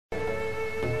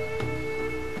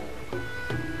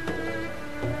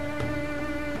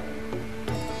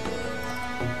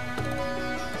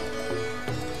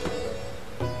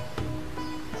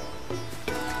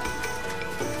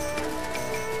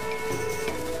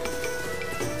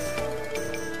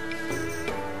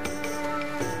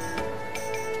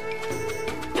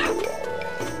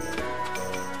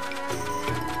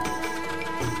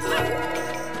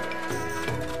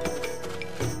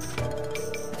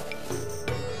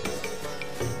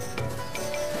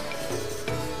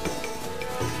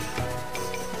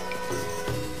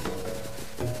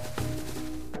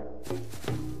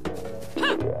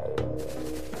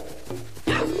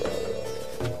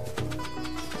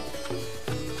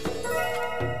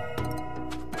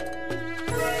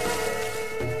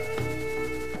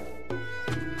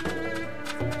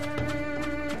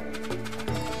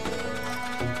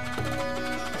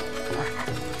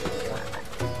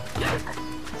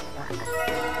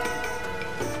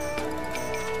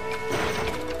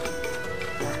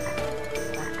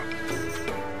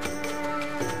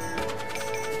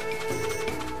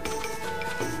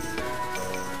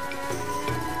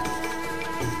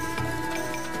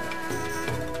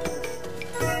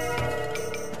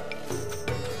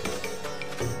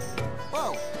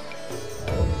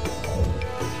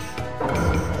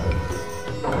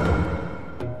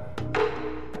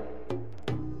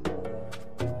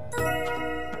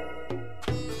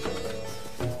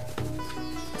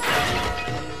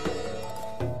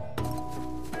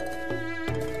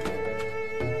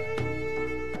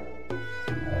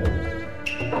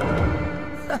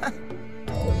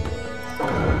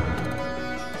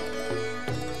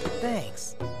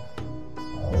Thanks.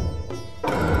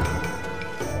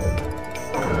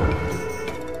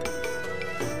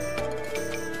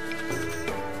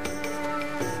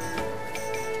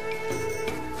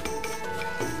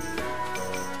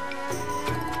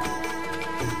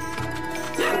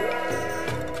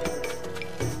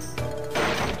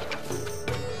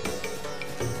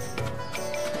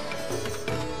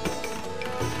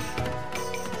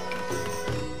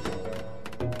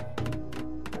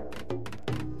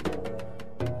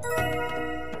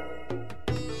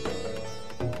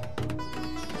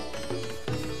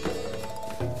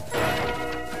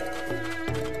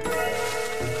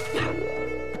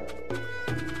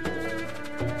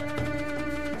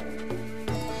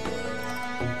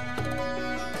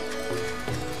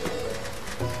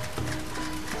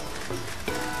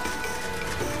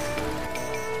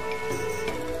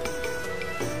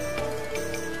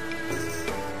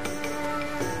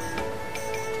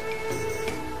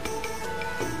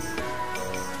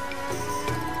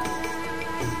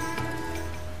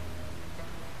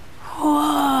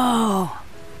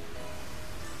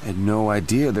 No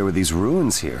idea there were these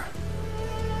ruins here.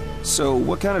 So,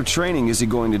 what kind of training is he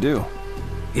going to do?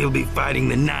 He'll be fighting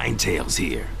the Ninetales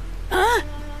here. Huh?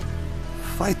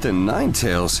 Fight the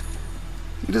Ninetales?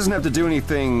 He doesn't have to do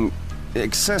anything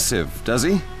excessive, does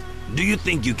he? Do you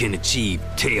think you can achieve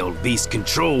tailed beast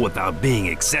control without being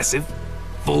excessive?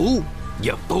 Fool?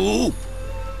 You fool!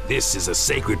 This is a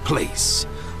sacred place,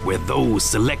 where those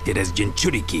selected as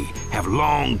Jinchuriki have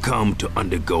long come to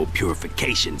undergo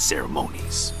purification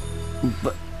ceremonies.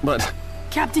 But...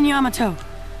 Captain Yamato,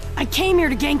 I came here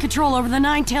to gain control over the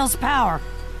Ninetales' power.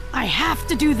 I have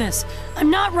to do this. I'm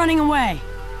not running away.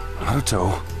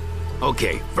 Naruto...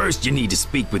 Okay, first you need to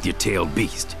speak with your tailed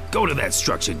beast. Go to that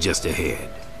structure just ahead.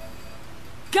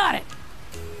 Got it!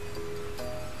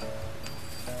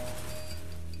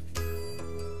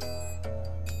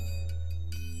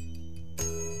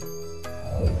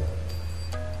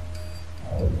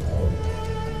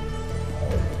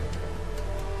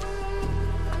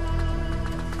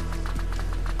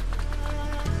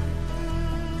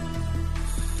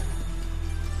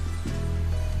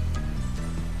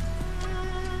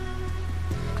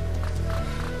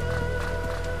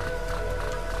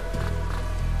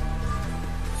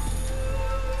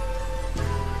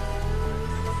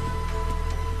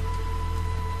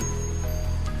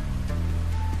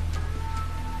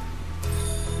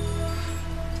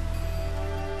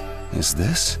 Is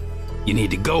this? You need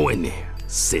to go in there,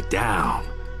 sit down,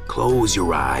 close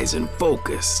your eyes and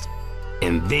focus.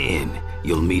 And then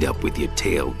you'll meet up with your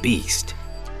tailed beast.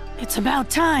 It's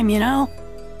about time, you know?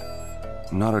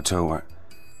 Naruto, are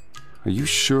you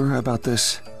sure about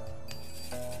this?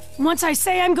 Once I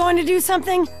say I'm going to do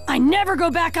something, I never go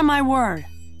back on my word.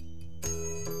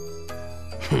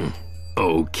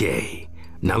 Okay,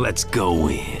 now let's go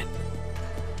in.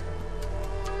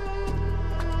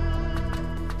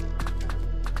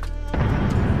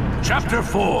 Chapter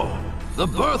 4, The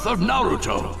Birth of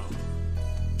Naruto.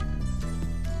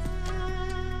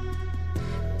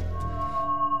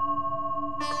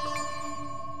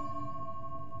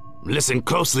 Listen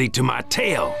closely to my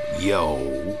tale, yo.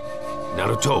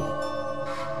 Naruto,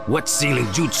 what sealing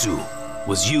jutsu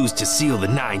was used to seal the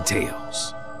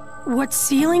Ninetales? What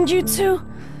sealing jutsu?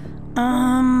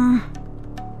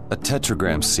 A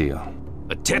tetragram seal.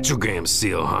 A tetragram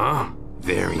seal, huh?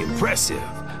 Very impressive.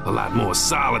 A lot more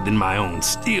solid than my own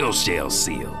steel shell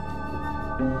seal.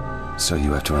 So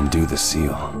you have to undo the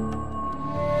seal.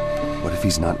 What if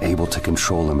he's not able to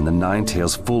control him and the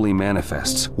Ninetales fully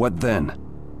manifests? What then?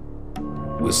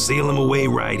 We'll seal him away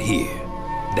right here.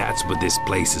 That's what this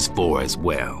place is for as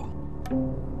well.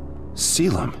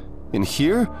 Seal him? In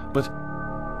here? But...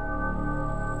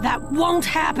 That won't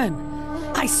happen.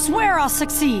 I swear I'll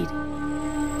succeed.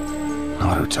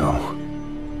 Naruto...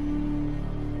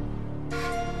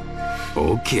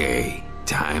 Okay,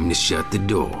 time to shut the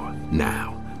door.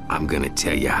 Now, I'm gonna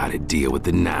tell you how to deal with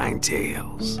the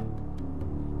Ninetales.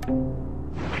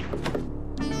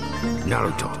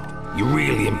 Naruto, you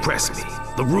really impress me.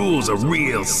 The rules are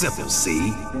real simple,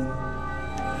 see?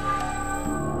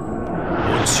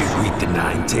 Once you greet the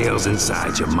Ninetales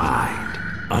inside your mind,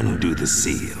 undo the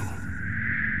seal.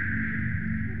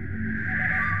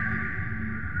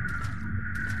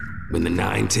 When the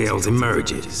Ninetales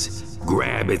emerges,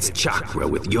 grab its chakra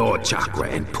with your chakra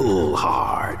and pull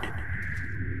hard.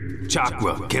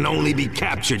 Chakra can only be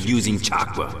captured using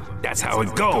chakra. That's how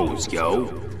it goes, yo.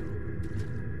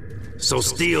 So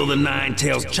steal the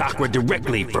Ninetales chakra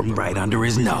directly from right under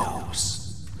his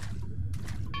nose.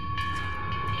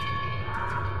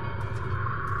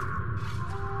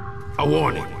 A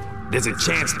warning. there's a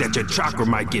chance that your chakra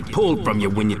might get pulled from you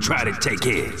when you try to take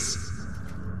his.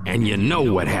 And you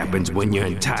know what happens when your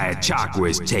entire chakra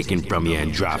is taken from you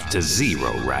and drops to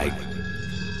zero, right?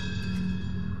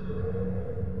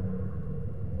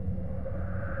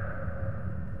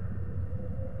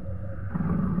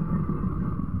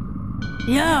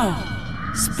 Yo,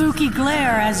 spooky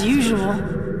glare as usual.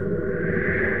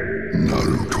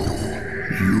 Naruto,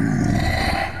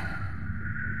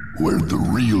 where'd the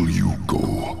real you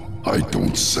go? I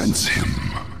don't sense him.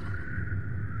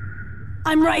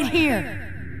 I'm right here.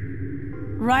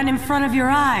 Right in front of your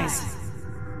eyes.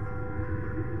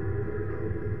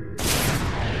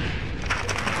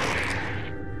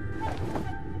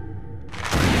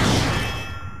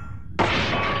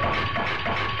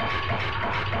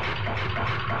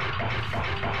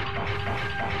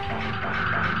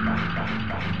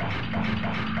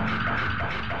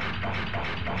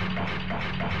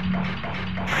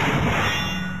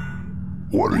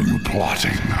 What are you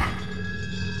plotting?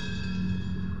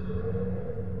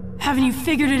 Haven't you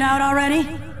figured it out already?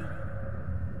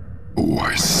 Oh,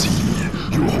 I see.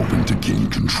 You're hoping to gain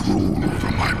control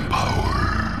over my power.